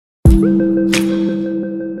Welcome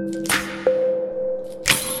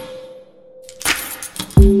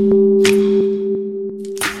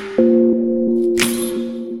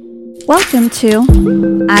to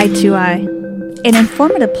Eye to Eye, an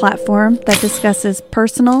informative platform that discusses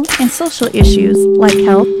personal and social issues like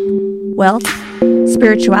health, wealth,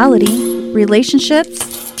 spirituality,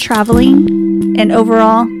 relationships, traveling, and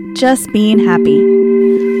overall, just being happy.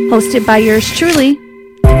 Hosted by yours truly,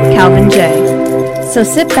 Calvin J. So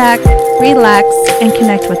sit back, relax, and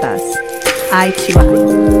connect with us. Eye to Eye.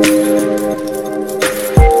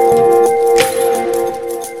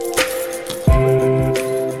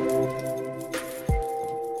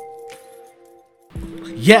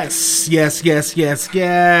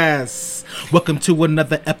 Yes. Welcome to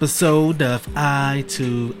another episode of Eye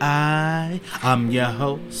to Eye. I'm your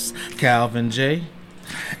host, Calvin J.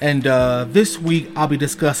 And this week I'll be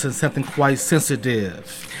discussing something quite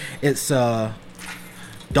sensitive. It's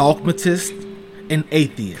Dogmatist and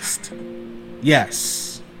Atheist.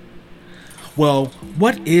 Yes. Well,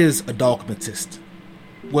 what is a dogmatist?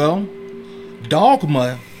 Well,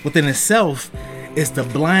 dogma within itself is the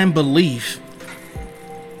blind belief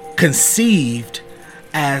conceived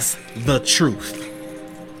as the truth.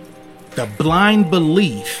 The blind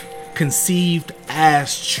belief conceived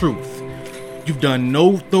as truth. You've done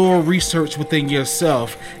no thorough research within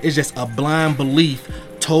yourself. It's just a blind belief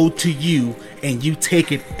told to you and you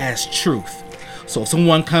take it as truth. So if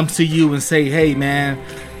someone comes to you and say, hey man,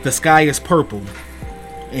 the sky is purple,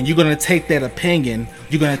 and you're going to take that opinion,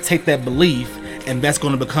 you're going to take that belief, and that's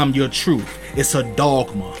going to become your truth. It's a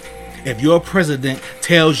dogma. If your president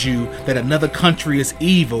tells you that another country is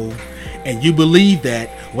evil and you believe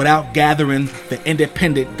that without gathering the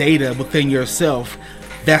independent data within yourself,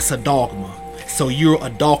 that's a dogma. So you're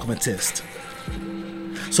a dogmatist.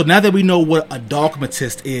 So now that we know what a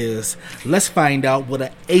dogmatist is, let's find out what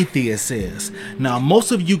an atheist is. Now,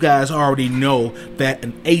 most of you guys already know that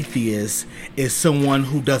an atheist is someone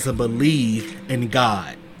who doesn't believe in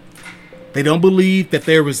God. They don't believe that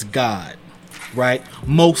there is God. Right?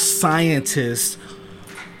 Most scientists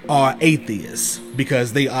are atheists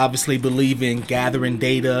because they obviously believe in gathering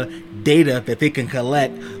data that they can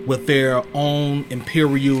collect with their own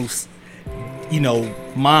imperial,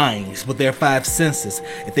 minds, with their five senses.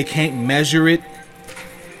 If they can't measure it,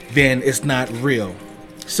 then it's not real.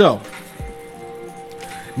 So,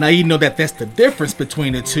 now you know that that's the difference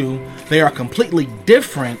between the two. They are completely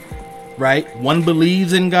different, right? One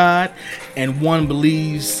believes in God and one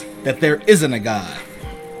believes that there isn't a God.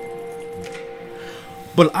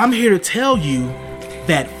 But I'm here to tell you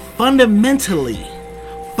that fundamentally,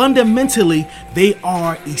 they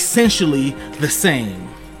are essentially the same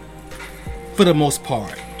for the most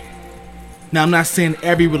part. Now, I'm not saying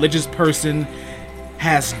every religious person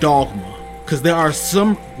has dogma, because there are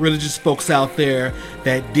some religious folks out there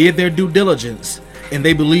that did their due diligence and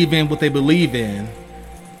they believe in what they believe in.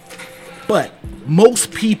 But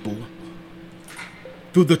most people,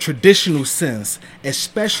 through the traditional sense,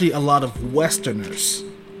 especially a lot of Westerners,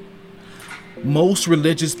 most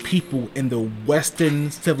religious people in the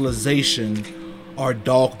Western civilization are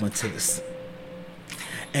dogmatists.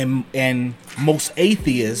 And most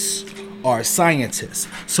atheists are scientists.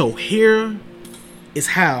 So here is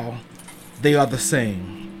how they are the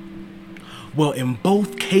same. Well, in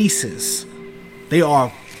both cases, they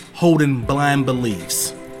are holding blind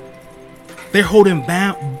beliefs. They're holding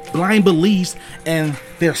blind beliefs and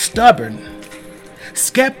they're stubborn.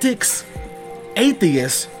 Skeptics,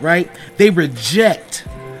 atheists, right? They reject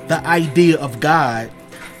the idea of God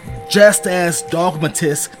just as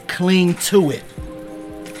dogmatists cling to it.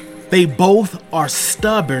 They both are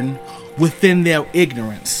stubborn within their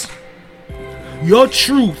ignorance. Your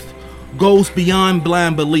truth goes beyond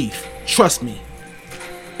blind belief. Trust me.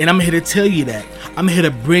 And I'm here to tell you that. I'm here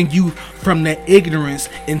to bring you from that ignorance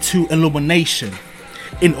into illumination.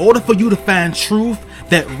 In order for you to find truth,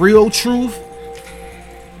 that real truth,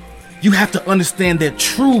 you have to understand that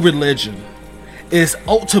true religion is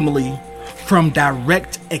ultimately from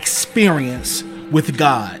direct experience with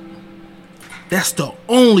God. That's the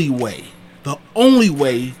only way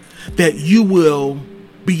that you will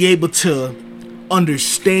be able to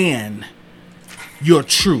understand your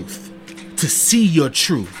truth, to see your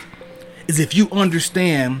truth, is if you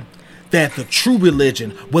understand that the true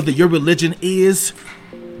religion, whether your religion is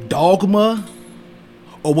dogma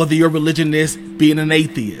or whether your religion is being an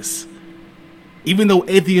atheist. Even though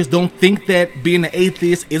atheists don't think that being an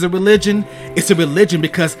atheist is a religion, it's a religion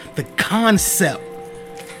because the concept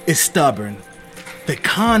is stubborn. The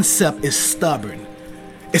concept is stubborn.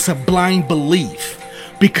 It's a blind belief.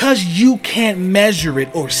 Because you can't measure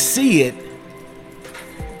it or see it,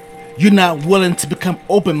 you're not willing to become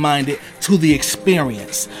open-minded to the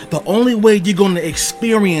experience. The only way you're going to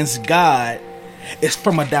experience God is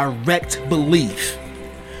from a direct belief.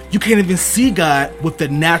 You can't even see God with the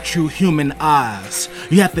natural human eyes.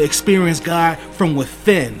 You have to experience God from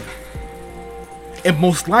within. And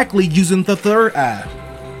most likely using the third eye.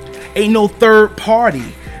 Ain't no third party.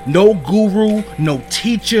 No guru, no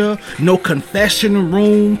teacher, no confession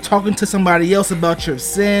room, talking to somebody else about your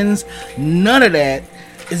sins. None of that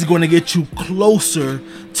is going to get you closer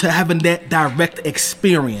to having that direct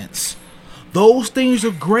experience. Those things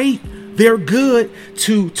are great. They're good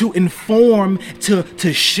to inform,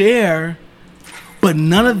 to share. But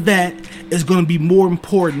none of that is going to be more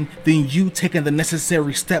important than you taking the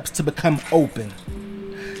necessary steps to become open.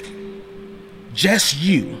 Just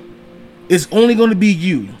you. It's only going to be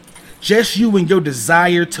you. Just you and your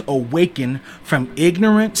desire to awaken from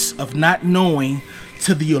ignorance of not knowing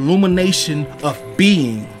to the illumination of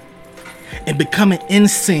being and becoming in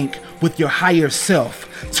sync with your higher self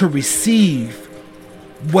to receive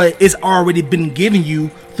what is already been given you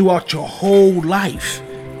throughout your whole life.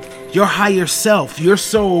 Your higher self, your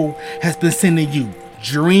soul has been sending you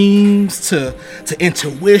dreams, to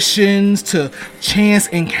intuitions, to chance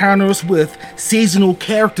encounters with seasonal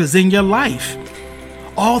characters in your life,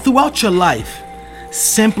 all throughout your life,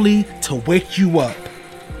 simply to wake you up.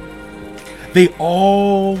 They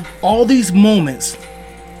all these moments,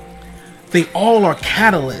 they all are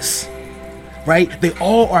catalysts, right? They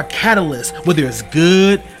all are catalysts, whether it's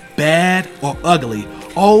good, bad, or ugly.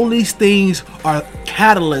 All these things are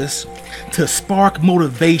catalysts to spark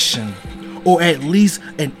motivation, or at least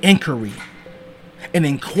an inquiry, an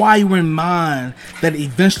inquiring mind that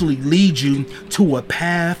eventually leads you to a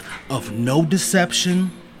path of no deception,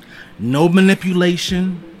 no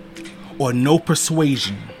manipulation, or no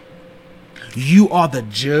persuasion. You are the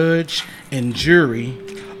judge and jury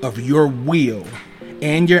of your will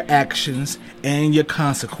and your actions and your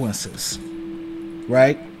consequences,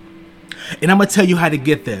 right? And I'm going to tell you how to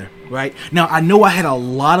get there, right? Now, I know I had a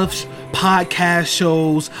lot of podcast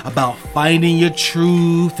shows about finding your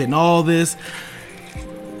truth and all this.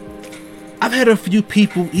 I've had a few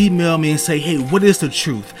people email me and say, hey, what is the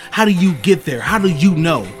truth? How do you get there? How do you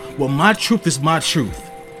know? Well, my truth is my truth,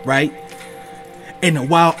 right? And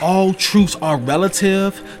while all truths are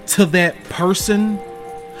relative to that person,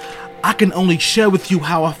 I can only share with you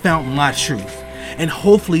how I found my truth. And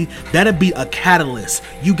hopefully that'll be a catalyst.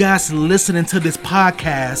 You guys listening to this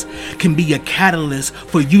podcast can be a catalyst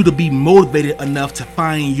for you to be motivated enough to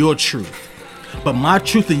find your truth. But my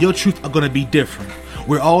truth and your truth are going to be different.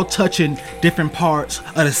 We're all touching different parts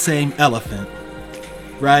of the same elephant,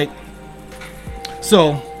 right?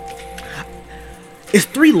 So it's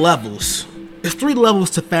 3 levels. It's 3 levels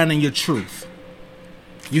to finding your truth.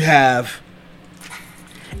 You have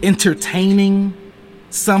entertaining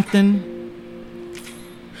something,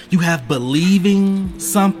 you have believing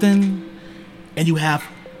something, and you have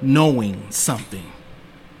knowing something.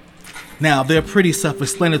 Now, they're pretty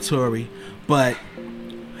self-explanatory, but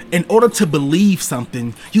in order to believe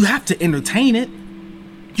something, you have to entertain it.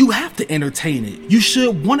 You have to entertain it. You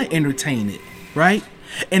should want to entertain it, right?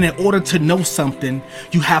 And in order to know something,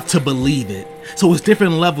 you have to believe it. So it's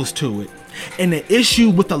different levels to it. And the issue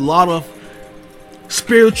with a lot of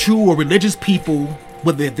spiritual or religious people,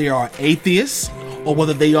 whether they are atheists or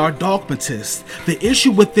whether they are dogmatists, the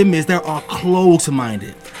issue with them is they are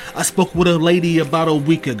closed-minded. I spoke with a lady about a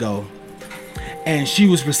week ago, and she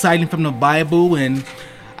was reciting from the Bible, and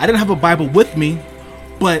I didn't have a Bible with me,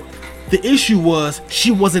 but the issue was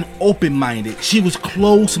she wasn't open-minded. She was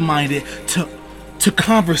closed-minded to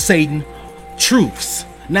conversating truths.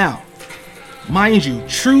 Now, mind you,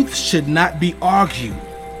 truth should not be argued.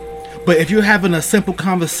 But if you're having a simple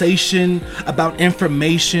conversation about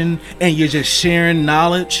information and you're just sharing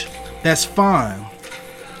knowledge, that's fine.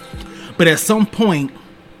 But at some point,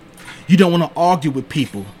 you don't want to argue with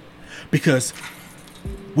people, because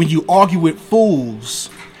when you argue with fools,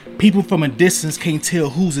 people from a distance can't tell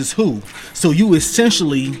whose is who. So you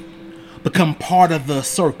essentially become part of the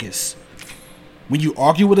circus. When you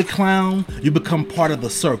argue with a clown, you become part of the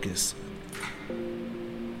circus.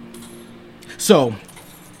 So,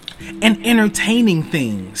 and entertaining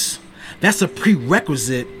things, that's a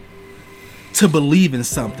prerequisite to believe in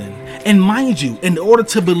something. And mind you, in order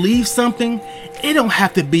to believe something, it don't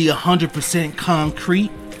have to be 100%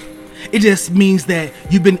 concrete. It just means that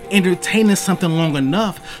you've been entertaining something long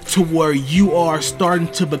enough to where you are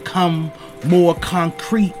starting to become more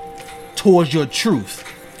concrete towards your truth.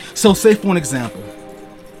 So say, for an example,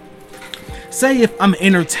 say if I'm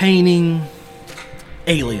entertaining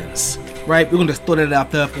aliens, right? We're going to throw that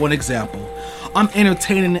out there for an example. I'm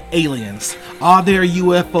entertaining aliens. Are there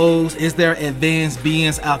UFOs? Is there advanced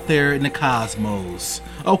beings out there in the cosmos?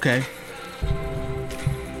 Okay.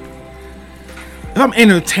 If I'm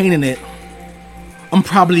entertaining it, I'm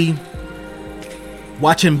probably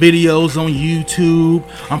watching videos on YouTube.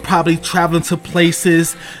 I'm probably traveling to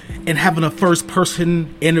places and having a first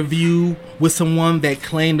person interview with someone that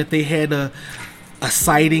claimed that they had a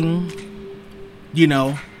sighting. You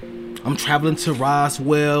know, I'm traveling to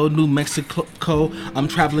Roswell, New Mexico. I'm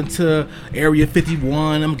traveling to Area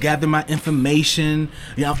 51. I'm gathering my information.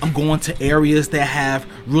 You know, I'm going to areas that have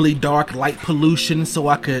really dark light pollution so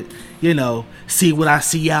I could, see what I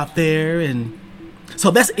see out there. And so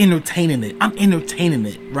that's entertaining it. I'm entertaining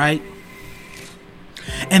it, right?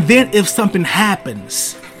 And then if something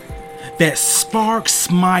happens that sparks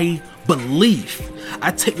my belief,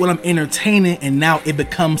 I take what I'm entertaining and now it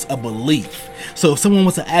becomes a belief. So if someone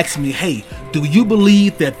was to ask me, hey, do you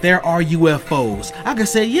believe that there are UFOs? I can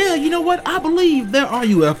say, yeah, you know what? I believe there are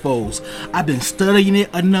UFOs. I've been studying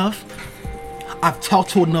it enough. I've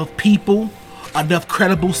talked to enough people, enough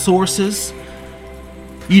credible sources.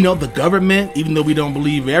 The government, even though we don't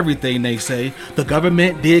believe everything they say, the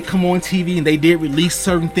government did come on TV and they did release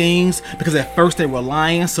certain things because at first they were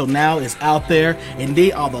lying. So now it's out there and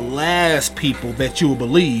they are the last people that you will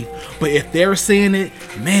believe. But if they're saying it,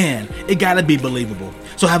 man, it gotta be believable.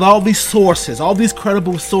 So I have all these sources, all these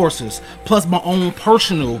credible sources, plus my own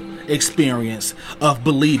personal experience of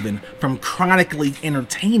believing from chronically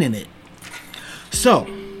entertaining it. So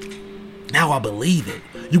now I believe it.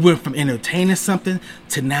 You went from entertaining something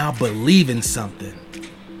to now believing something.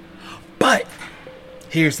 But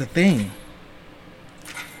here's the thing.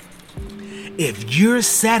 If you're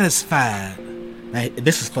satisfied, now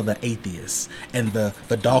this is for the atheists and the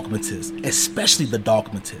dogmatists, especially the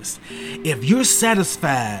dogmatists. If you're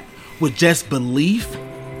satisfied with just belief,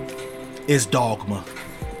 it's dogma.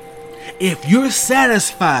 If you're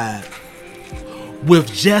satisfied with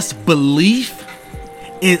just belief,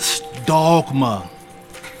 it's dogma.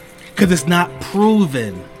 Because it's not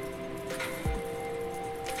proven.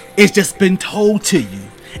 It's just been told to you.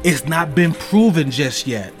 It's not been proven just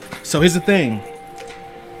yet. So here's the thing.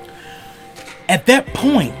 At that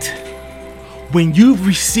point, when you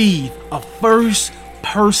receive a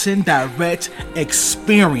first-person direct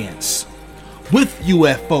experience with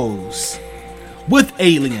UFOs, with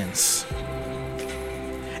aliens,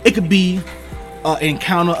 it could be an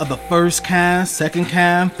encounter of the first kind, second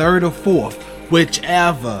kind, third, or fourth,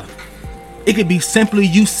 whichever. It could be simply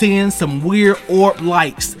you seeing some weird orb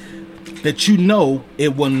lights that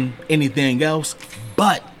it wasn't anything else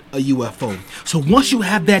but a UFO. So once you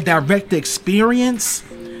have that direct experience,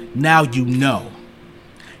 now you know.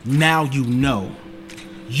 Now you know.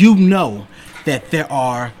 You know that there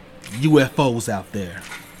are UFOs out there.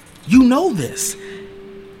 You know this.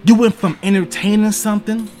 You went from entertaining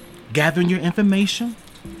something, gathering your information,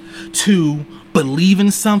 to believing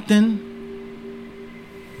something,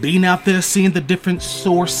 being out there, seeing the different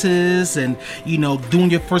sources and, doing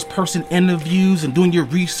your first person interviews and doing your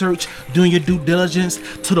research, doing your due diligence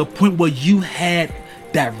to the point where you had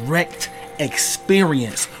direct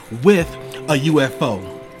experience with a UFO.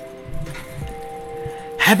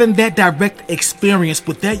 Having that direct experience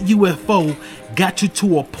with that UFO got you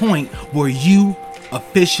to a point where you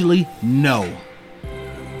officially know.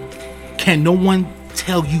 Can no one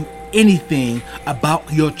tell you anything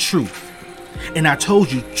about your truth? And I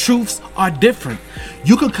told you, truths are different.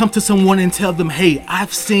 You can come to someone and tell them, hey,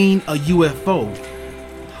 I've seen a UFO.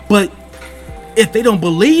 But if they don't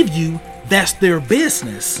believe you, that's their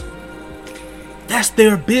business. That's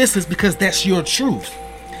their business because that's your truth.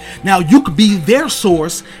 Now, you could be their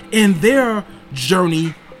source in their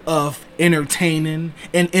journey of entertaining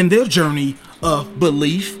and in their journey of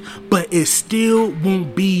belief, but it still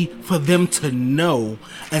won't be for them to know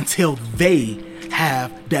until they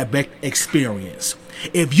have direct experience.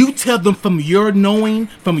 If you tell them from your knowing,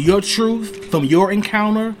 from your truth, from your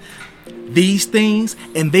encounter, these things,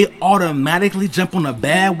 and they automatically jump on a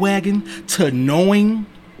bandwagon to knowing,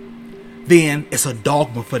 then it's a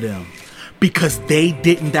dogma for them because they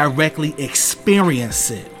didn't directly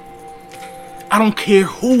experience it. I don't care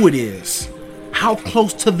who it is, how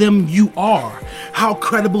close to them you are, how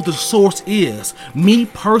credible the source is. Me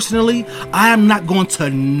personally, I am not going to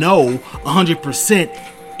know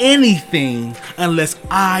 100% anything unless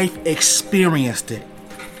I've experienced it.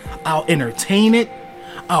 I'll entertain it,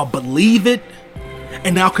 I'll believe it,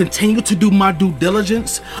 and I'll continue to do my due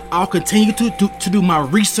diligence. I'll continue to do my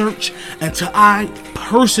research until I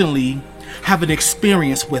personally have an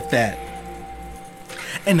experience with that.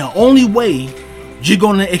 And the only way you're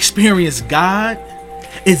going to experience God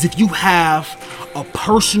is if you have a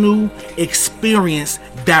personal experience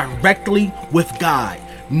directly with God.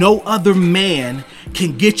 No other man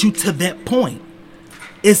can get you to that point.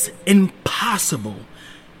 It's impossible.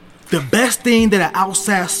 The best thing that an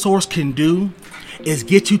outside source can do is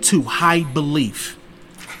get you to high belief.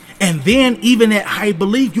 And then even at high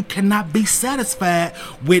belief, you cannot be satisfied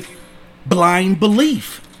with blind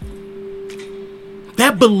belief.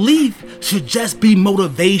 That belief should just be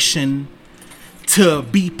motivation to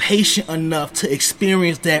be patient enough to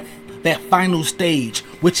experience that final stage,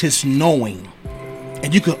 which is knowing.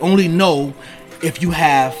 And you can only know if you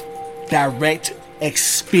have direct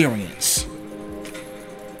experience.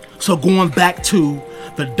 So going back to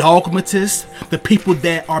the dogmatists, the people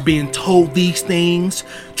that are being told these things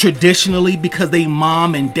traditionally because they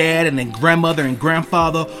mom and dad and their grandmother and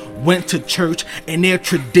grandfather went to church and they're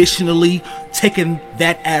traditionally taking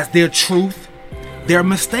that as their truth, they're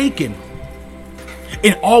mistaken.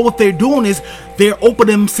 And all what they're doing is they're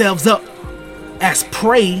opening themselves up as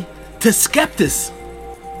prey to skeptics.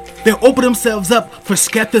 They're opening themselves up for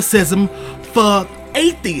skepticism for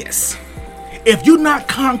atheists. If you're not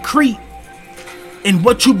concrete in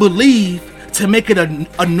what you believe to make it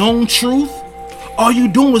a known truth, all you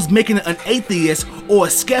doing is making an atheist or a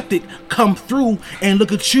skeptic come through and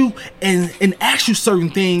look at you and ask you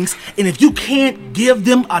certain things. And if you can't give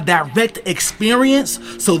them a direct experience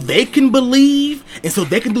so they can believe and so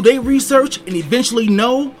they can do their research and eventually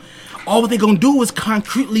know, all they're going to do is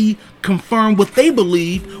concretely confirm what they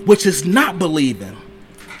believe, which is not believing.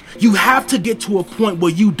 You have to get to a point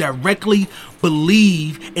where you directly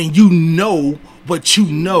believe and you know what you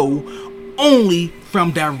know only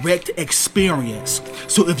from direct experience.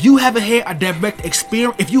 So if you haven't had a direct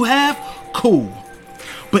experience, if you have, cool.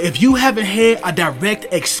 But if you haven't had a direct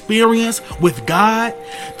experience with God,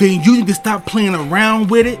 then you need to stop playing around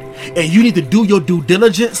with it and you need to do your due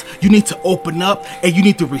diligence. You need to open up and you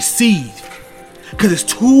need to receive. Because it's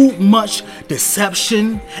too much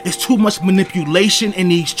deception, it's too much manipulation in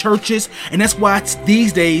these churches, and that's why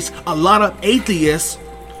these days a lot of atheists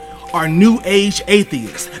are new age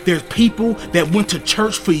atheists. There's people that went to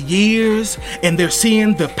church for years and they're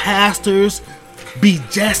seeing the pastors be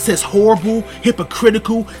just as horrible,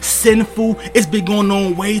 hypocritical, sinful. It's been going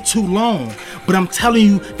on way too long. But I'm telling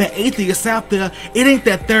you, the atheists out there, it ain't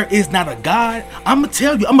that there is not a God. I'm going to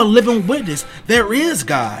tell you, I'm a living witness. There is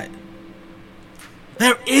God.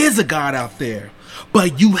 There is a God out there,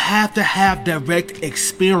 but you have to have direct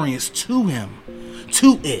experience to him,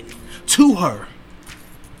 to it, to her.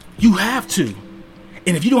 You have to.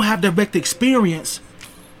 And if you don't have direct experience,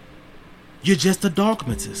 you're just a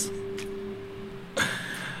dogmatist.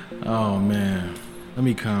 Oh, man. Let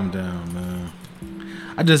me calm down, man.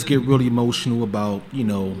 I just get really emotional about,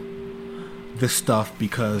 this stuff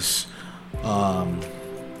because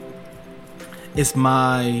it's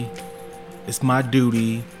my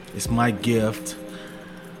duty, it's my gift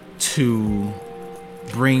to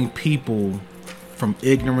bring people from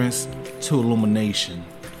ignorance to illumination,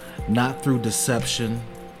 not through deception,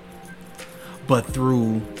 but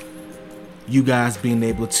through you guys being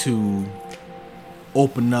able to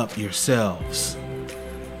open up yourselves.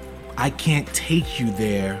 I can't take you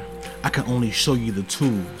there. I can only show you the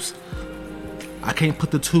tools. I can't put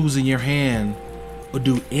the tools in your hand or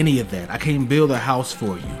do any of that. I can't build a house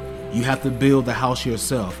for you. You have to build the house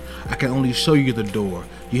yourself. I can only show you the door.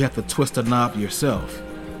 You have to twist the knob yourself.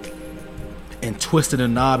 And twisting the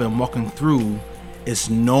knob and walking through is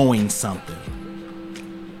knowing something.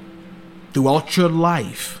 Throughout your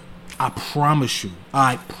life, I promise you,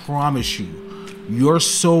 your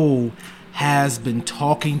soul has been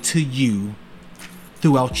talking to you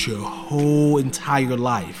throughout your whole entire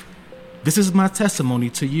life. This is my testimony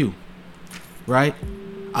to you, right?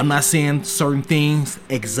 I'm not saying certain things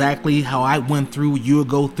exactly how I went through, you'll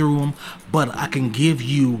go through them, but I can give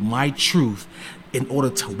you my truth in order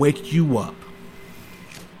to wake you up.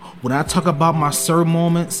 When I talk about my SIR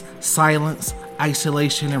moments, silence,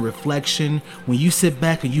 isolation, and reflection, when you sit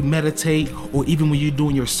back and you meditate, or even when you're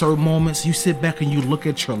doing your SIR moments, you sit back and you look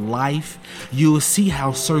at your life, you'll see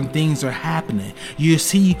how certain things are happening. You'll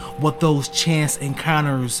see what those chance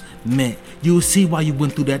encounters meant. You'll see why you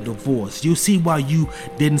went through that divorce. You'll see why you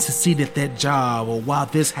didn't succeed at that job, or why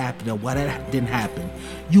this happened, or why that didn't happen.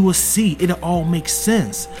 You will see it'll all make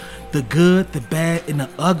sense. The good, the bad, and the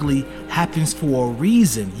ugly happens for a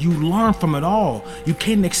reason. You learn from it all. You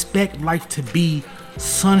can't expect life to be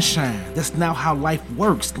sunshine. That's not how life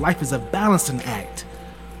works. Life is a balancing act.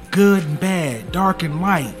 Good and bad, dark and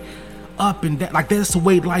light, up and down. Like, that's the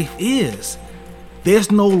way life is. There's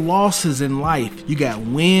no losses in life. You got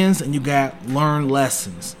wins and you got learned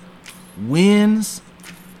lessons. Wins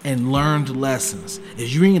and learned lessons.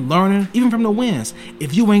 If you ain't learning, even from the wins,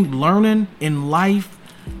 if you ain't learning in life,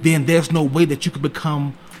 then there's no way that you could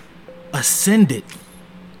become ascended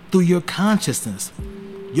through your consciousness.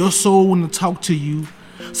 Your soul want to talk to you,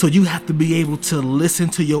 so you have to be able to listen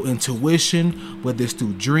to your intuition, whether it's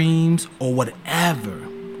through dreams or whatever.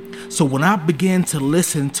 So when I began to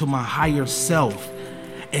listen to my higher self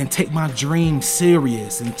and take my dreams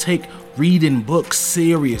serious and take reading books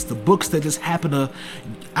serious, the books that just happen to,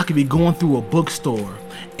 I could be going through a bookstore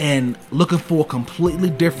and looking for a completely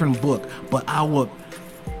different book, but I would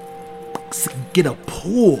get a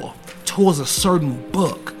pull towards a certain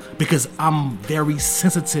book because I'm very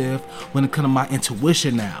sensitive when it comes to my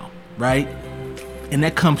intuition now, right? And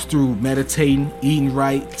that comes through meditating, eating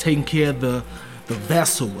right, taking care of the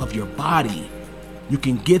vessel of your body. You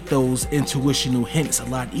can get those intuitional hints a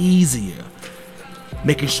lot easier.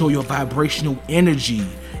 Making sure your vibrational energy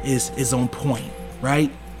is on point,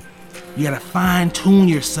 right? You gotta fine tune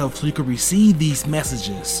yourself so you can receive these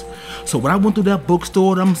messages. So when I went through that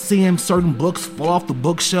bookstore, I'm seeing certain books fall off the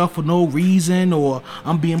bookshelf for no reason, or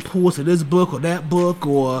I'm being pulled to this book or that book,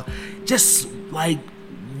 or just like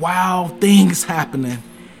wild things happening.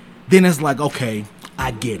 Then it's like, okay,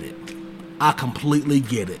 I get it. I completely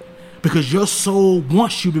get it. Because your soul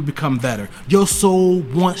wants you to become better. Your soul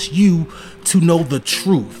wants you to know the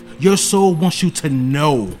truth. Your soul wants you to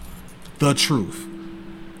know the truth.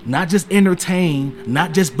 Not just entertain,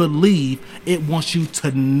 not just believe. It wants you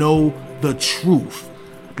to know the truth.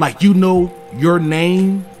 Like, you know your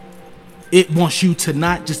name. It wants you to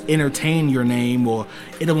not just entertain your name, or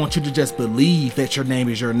it don't want you to just believe that your name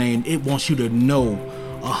is your name. It wants you to know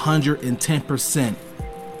 110%.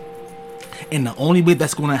 And the only way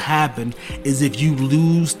that's going to happen is if you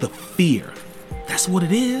lose the fear. That's what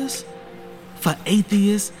it is for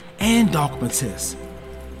atheists and dogmatists.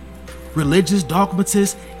 Religious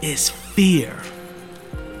dogmatists is fear.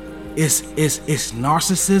 It's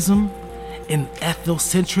narcissism and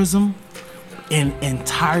ethnocentrism and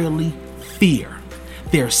entirely fear.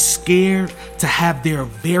 They're scared to have their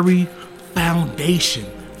very foundation,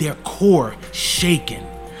 their core shaken.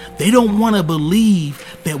 They don't want to believe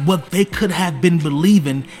that what they could have been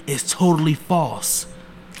believing is totally false.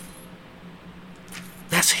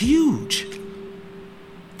 That's huge.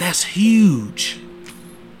 That's huge.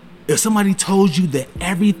 If somebody told you that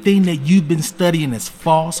everything that you've been studying is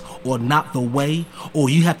false or not the way, or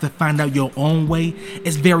you have to find out your own way,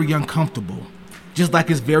 it's very uncomfortable. Just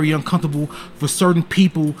like it's very uncomfortable for certain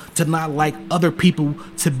people to not like other people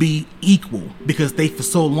to be equal, because they for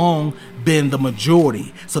so long been the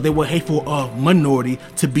majority. So they will hate for a minority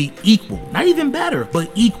to be equal. Not even better,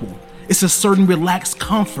 but equal. It's a certain relaxed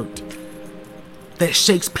comfort that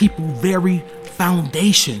shakes people's very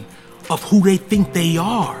foundation of who they think they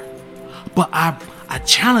are. But I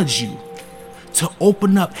challenge you to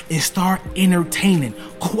open up and start entertaining.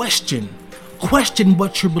 Question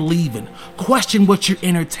what you're believing. Question what you're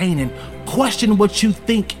entertaining. Question what you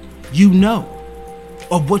think you know,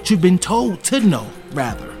 or what you've been told to know,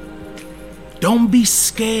 rather. Don't be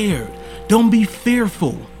scared. Don't be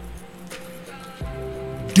fearful.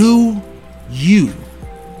 Do you.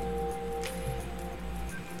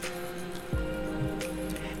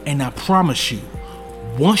 And I promise you,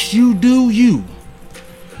 once you do you,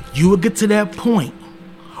 you will get to that point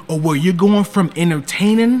of where you're going from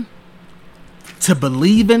entertaining to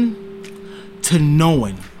believing to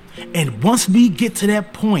knowing. And once we get to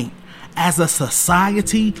that point as a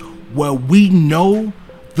society where we know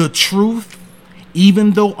the truth,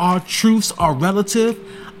 even though our truths are relative,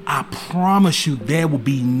 I promise you there will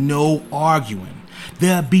be no arguing.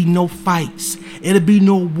 There'll be no fights. It'll be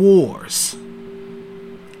no wars.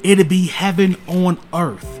 It'll be heaven on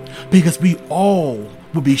earth, because we all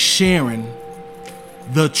will be sharing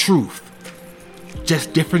the truth.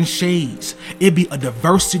 Just different shades. It'd be a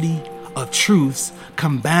diversity of truths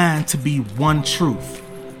combined to be one truth.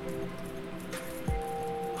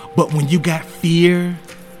 But when you got fear,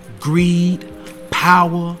 greed,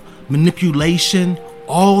 power, manipulation,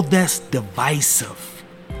 all that's divisive.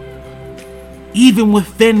 Even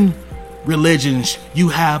within religions, you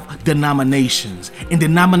have denominations. And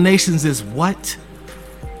denominations is what?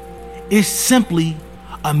 It's simply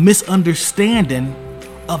a misunderstanding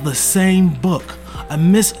of the same book.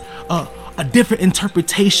 A different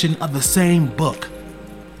interpretation of the same book.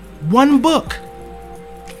 One book,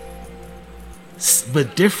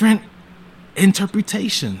 but different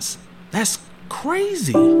interpretations. That's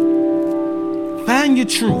crazy. Find your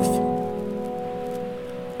truth.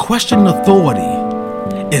 Question authority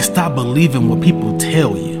and stop believing what people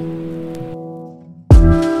tell you.